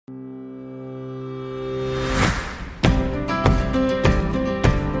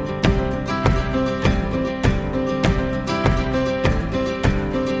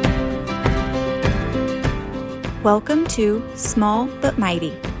Welcome to Small But Mighty,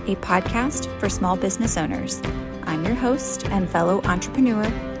 a podcast for small business owners. I'm your host and fellow entrepreneur,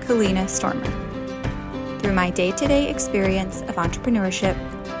 Kalina Stormer. Through my day-to-day experience of entrepreneurship,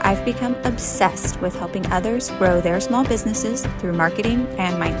 I've become obsessed with helping others grow their small businesses through marketing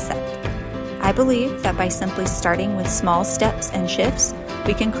and mindset. I believe that by simply starting with small steps and shifts,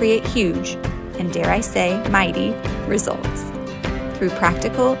 we can create huge, and dare I say, mighty results. Through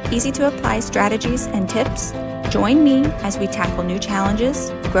practical, easy-to-apply strategies and tips, join me as we tackle new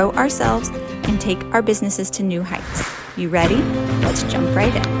challenges, grow ourselves, and take our businesses to new heights. You ready? Let's jump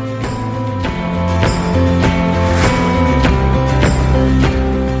right in.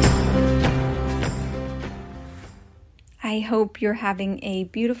 I hope you're having a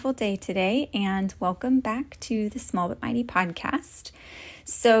beautiful day today, and welcome back to the Small But Mighty podcast.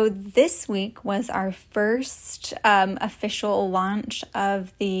 So this week was our first official launch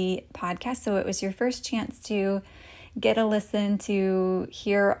of the podcast. So it was your first chance to get a listen, to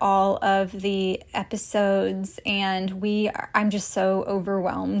hear all of the episodes. And I'm just so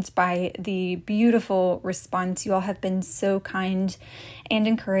overwhelmed by the beautiful response. You all have been so kind and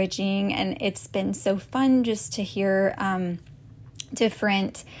encouraging. And it's been so fun just to hear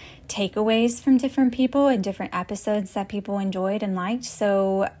different takeaways from different people and different episodes that people enjoyed and liked.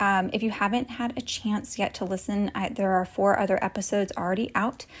 So if you haven't had a chance yet to listen, there are 4 other episodes already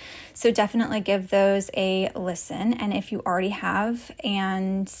out. So definitely give those a listen. And if you already have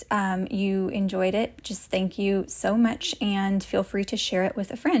and you enjoyed it, just thank you so much and feel free to share it with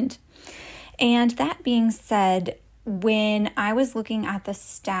a friend. And that being said, when I was looking at the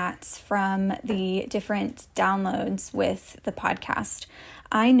stats from the different downloads with the podcast,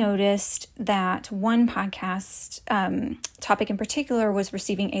 I noticed that one podcast topic in particular was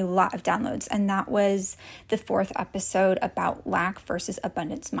receiving a lot of downloads, and that was the 4th episode about lack versus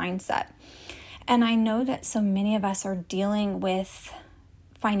abundance mindset. And I know that so many of us are dealing with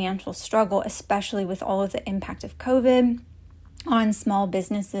financial struggle, especially with all of the impact of COVID on small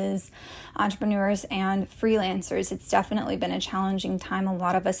businesses, entrepreneurs, and freelancers. It's definitely been a challenging time. A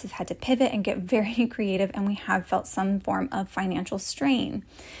lot of us have had to pivot and get very creative, and we have felt some form of financial strain.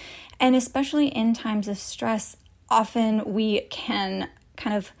 And especially in times of stress, often we can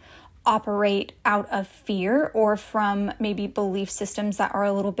kind of operate out of fear or from maybe belief systems that are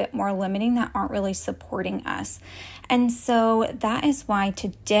a little bit more limiting, that aren't really supporting us. And so that is why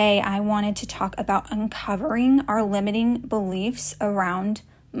today I wanted to talk about uncovering our limiting beliefs around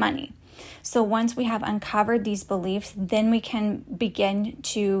money. So once we have uncovered these beliefs, then we can begin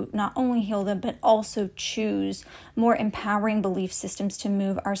to not only heal them, but also choose more empowering belief systems to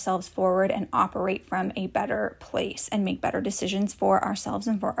move ourselves forward and operate from a better place and make better decisions for ourselves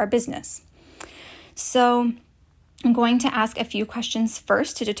and for our business. So I'm going to ask a few questions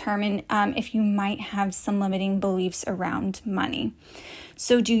first to determine if you might have some limiting beliefs around money.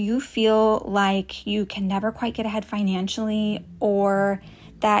 So do you feel like you can never quite get ahead financially, or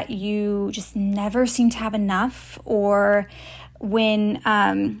that you just never seem to have enough, or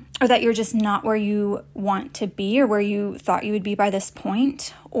or that you're just not where you want to be or where you thought you would be by this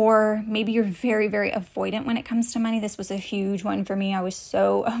point? Or maybe you're very, very avoidant when it comes to money. This was a huge one for me. I was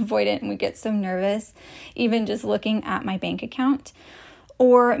so avoidant and would get so nervous, even just looking at my bank account.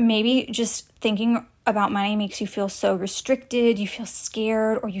 Or maybe just thinking about money makes you feel so restricted, you feel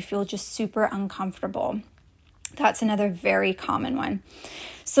scared, or you feel just super uncomfortable. That's another very common one.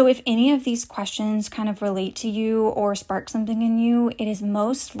 So if any of these questions kind of relate to you or spark something in you, it is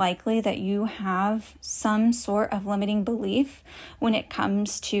most likely that you have some sort of limiting belief when it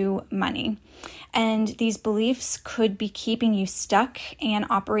comes to money. And these beliefs could be keeping you stuck and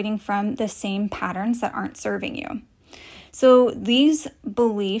operating from the same patterns that aren't serving you. So these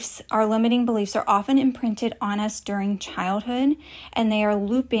beliefs, our limiting beliefs, are often imprinted on us during childhood, and they are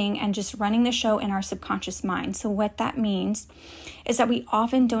looping and just running the show in our subconscious mind. So what that means is that we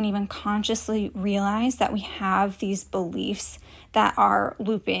often don't even consciously realize that we have these beliefs that are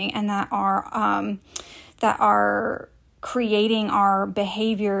looping and that are creating our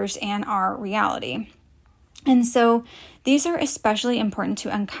behaviors and our reality. And so these are especially important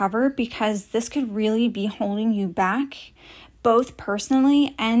to uncover because this could really be holding you back, both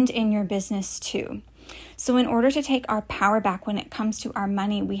personally and in your business too. So in order to take our power back when it comes to our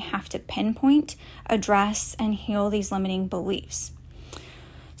money, we have to pinpoint, address, and heal these limiting beliefs.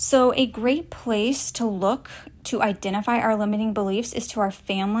 So a great place to look to identify our limiting beliefs is to our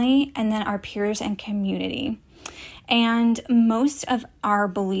family and then our peers and community. And most of our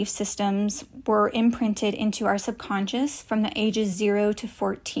belief systems were imprinted into our subconscious from the ages 0 to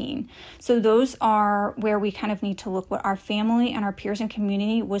 14. So those are where we kind of need to look what our family and our peers and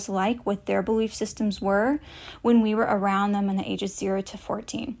community was like, what their belief systems were when we were around them in the ages 0 to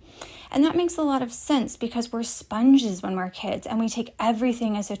 14. And that makes a lot of sense because we're sponges when we're kids and we take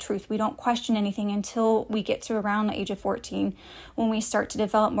everything as a truth. We don't question anything until we get to around the age of 14 when we start to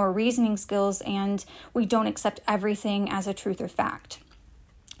develop more reasoning skills and we don't accept everything as a truth or fact.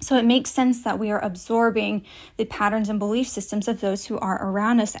 So it makes sense that we are absorbing the patterns and belief systems of those who are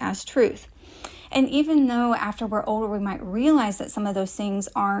around us as truth. And even though after we're older, we might realize that some of those things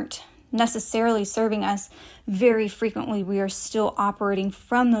aren't necessarily serving us, very frequently we are still operating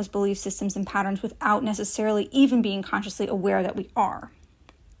from those belief systems and patterns without necessarily even being consciously aware that we are.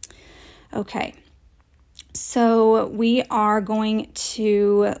 Okay, so we are going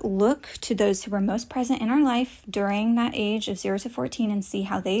to look to those who were most present in our life during that age of 0 to 14 and see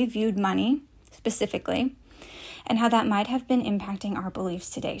how they viewed money specifically and how that might have been impacting our beliefs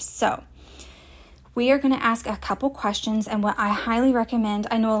today. So we are going to ask a couple questions, and what I highly recommend,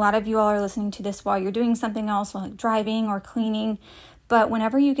 I know a lot of you all are listening to this while you're doing something else, like driving or cleaning, but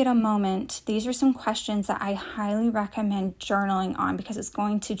whenever you get a moment, these are some questions that I highly recommend journaling on because it's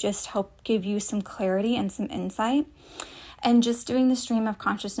going to just help give you some clarity and some insight. And just doing the stream of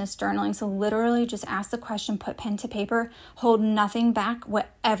consciousness journaling, so literally just ask the question, put pen to paper, hold nothing back,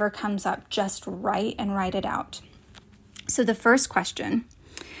 whatever comes up, just write and write it out. So the first question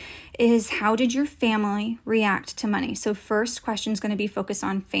is, how did your family react to money? So first question is going to be focused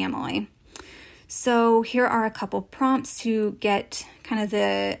on family. So here are a couple prompts to get kind of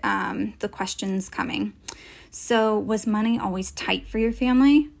the questions coming. So was money always tight for your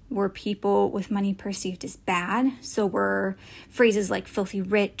family? Were people with money perceived as bad? So were phrases like filthy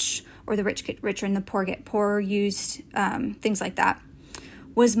rich or the rich get richer and the poor get poorer used, things like that.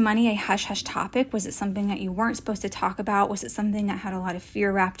 Was money a hush-hush topic? Was it something that you weren't supposed to talk about? Was it something that had a lot of fear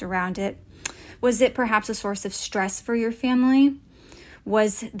wrapped around it? Was it perhaps a source of stress for your family?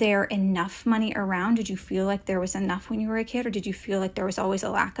 Was there enough money around? Did you feel like there was enough when you were a kid, or did you feel like there was always a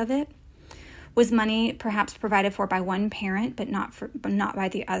lack of it? Was money perhaps provided for by one parent but not by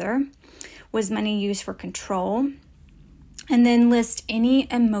the other? Was money used for control? And then list any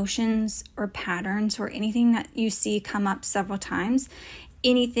emotions or patterns or anything that you see come up several times,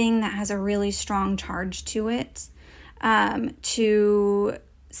 anything that has a really strong charge to it, to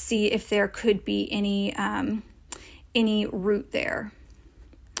see if there could be any root there.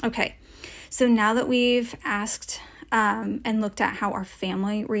 Okay, so now that we've asked and looked at how our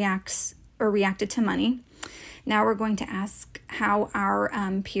family reacted to money, now we're going to ask how our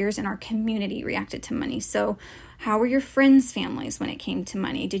peers in our community reacted to money. So how were your friends' families when it came to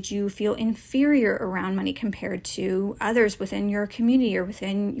money? Did you feel inferior around money compared to others within your community or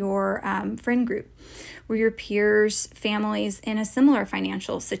within your friend group? Were your peers' families in a similar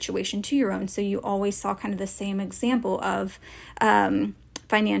financial situation to your own? So you always saw kind of the same example of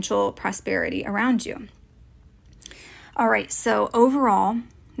financial prosperity around you. All right, so overall,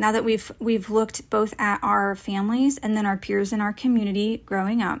 now that we've looked both at our families and then our peers in our community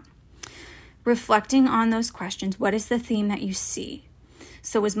growing up, reflecting on those questions, what is the theme that you see?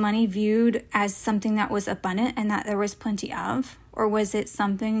 So was money viewed as something that was abundant and that there was plenty of? Or was it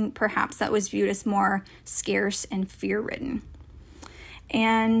something perhaps that was viewed as more scarce and fear-ridden?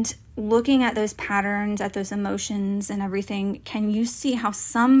 And looking at those patterns, at those emotions and everything, can you see how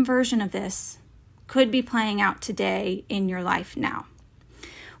some version of this could be playing out today in your life now?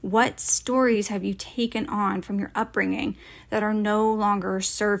 What stories have you taken on from your upbringing that are no longer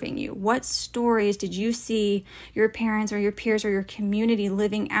serving you? What stories did you see your parents or your peers or your community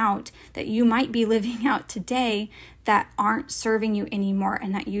living out that you might be living out today that aren't serving you anymore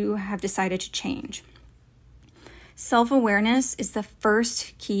and that you have decided to change? Self-awareness is the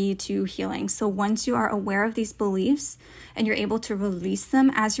first key to healing. So once you are aware of these beliefs and you're able to release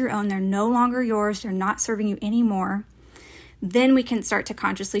them as your own, they're no longer yours, they're not serving you anymore, then we can start to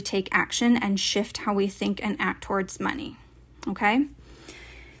consciously take action and shift how we think and act towards money. Okay?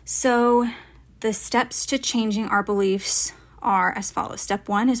 So the steps to changing our beliefs are as follows. Step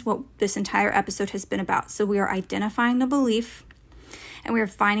 1 is what this entire episode has been about. So we are identifying the belief and we are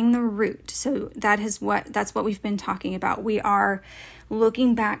finding the root. So that's what we've been talking about. We are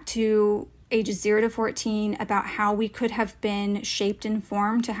looking back to ages 0 to 14 about how we could have been shaped and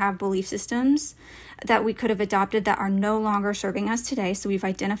formed to have belief systems that we could have adopted that are no longer serving us today. So we've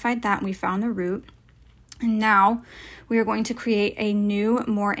identified that and we found the root. And now we are going to create a new,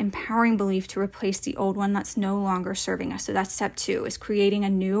 more empowering belief to replace the old one that's no longer serving us. So that's step 2, is creating a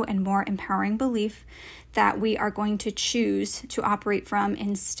new and more empowering belief that we are going to choose to operate from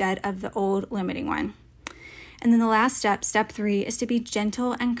instead of the old limiting one. And then the last step, step 3, is to be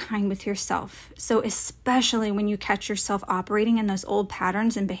gentle and kind with yourself. So especially when you catch yourself operating in those old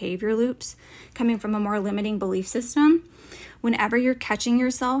patterns and behavior loops coming from a more limiting belief system, whenever you're catching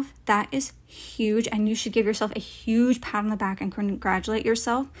yourself, that is huge, and you should give yourself a huge pat on the back and congratulate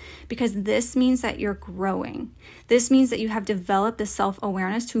yourself, because this means that you're growing. This means that you have developed the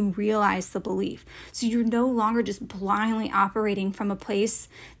self-awareness to realize the belief. So you're no longer just blindly operating from a place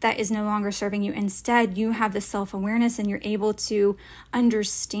that is no longer serving you. Instead, you have the self-awareness and you're able to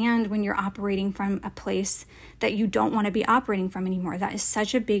understand when you're operating from a place that you don't want to be operating from anymore. That is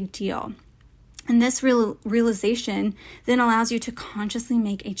such a big deal. And this realization then allows you to consciously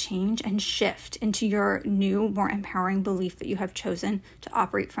make a change and shift into your new, more empowering belief that you have chosen to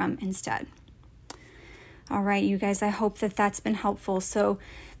operate from instead. All right, you guys, I hope that that's been helpful. So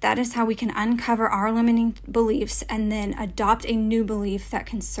that is how we can uncover our limiting beliefs and then adopt a new belief that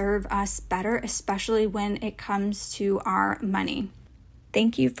can serve us better, especially when it comes to our money.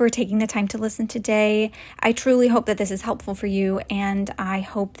 Thank you for taking the time to listen today. I truly hope that this is helpful for you, and I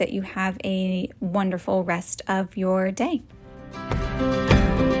hope that you have a wonderful rest of your day.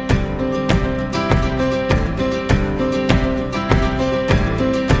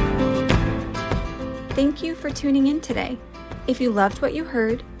 Thank you for tuning in today. If you loved what you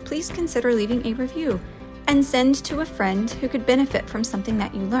heard, please consider leaving a review and send to a friend who could benefit from something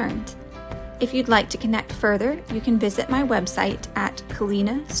that you learned. If you'd like to connect further, you can visit my website at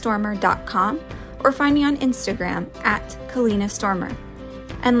kalinastormer.com or find me on Instagram at kalinastormer.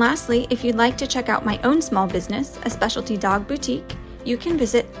 And lastly, if you'd like to check out my own small business, a specialty dog boutique, you can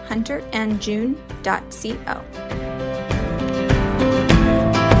visit hunterandjune.co.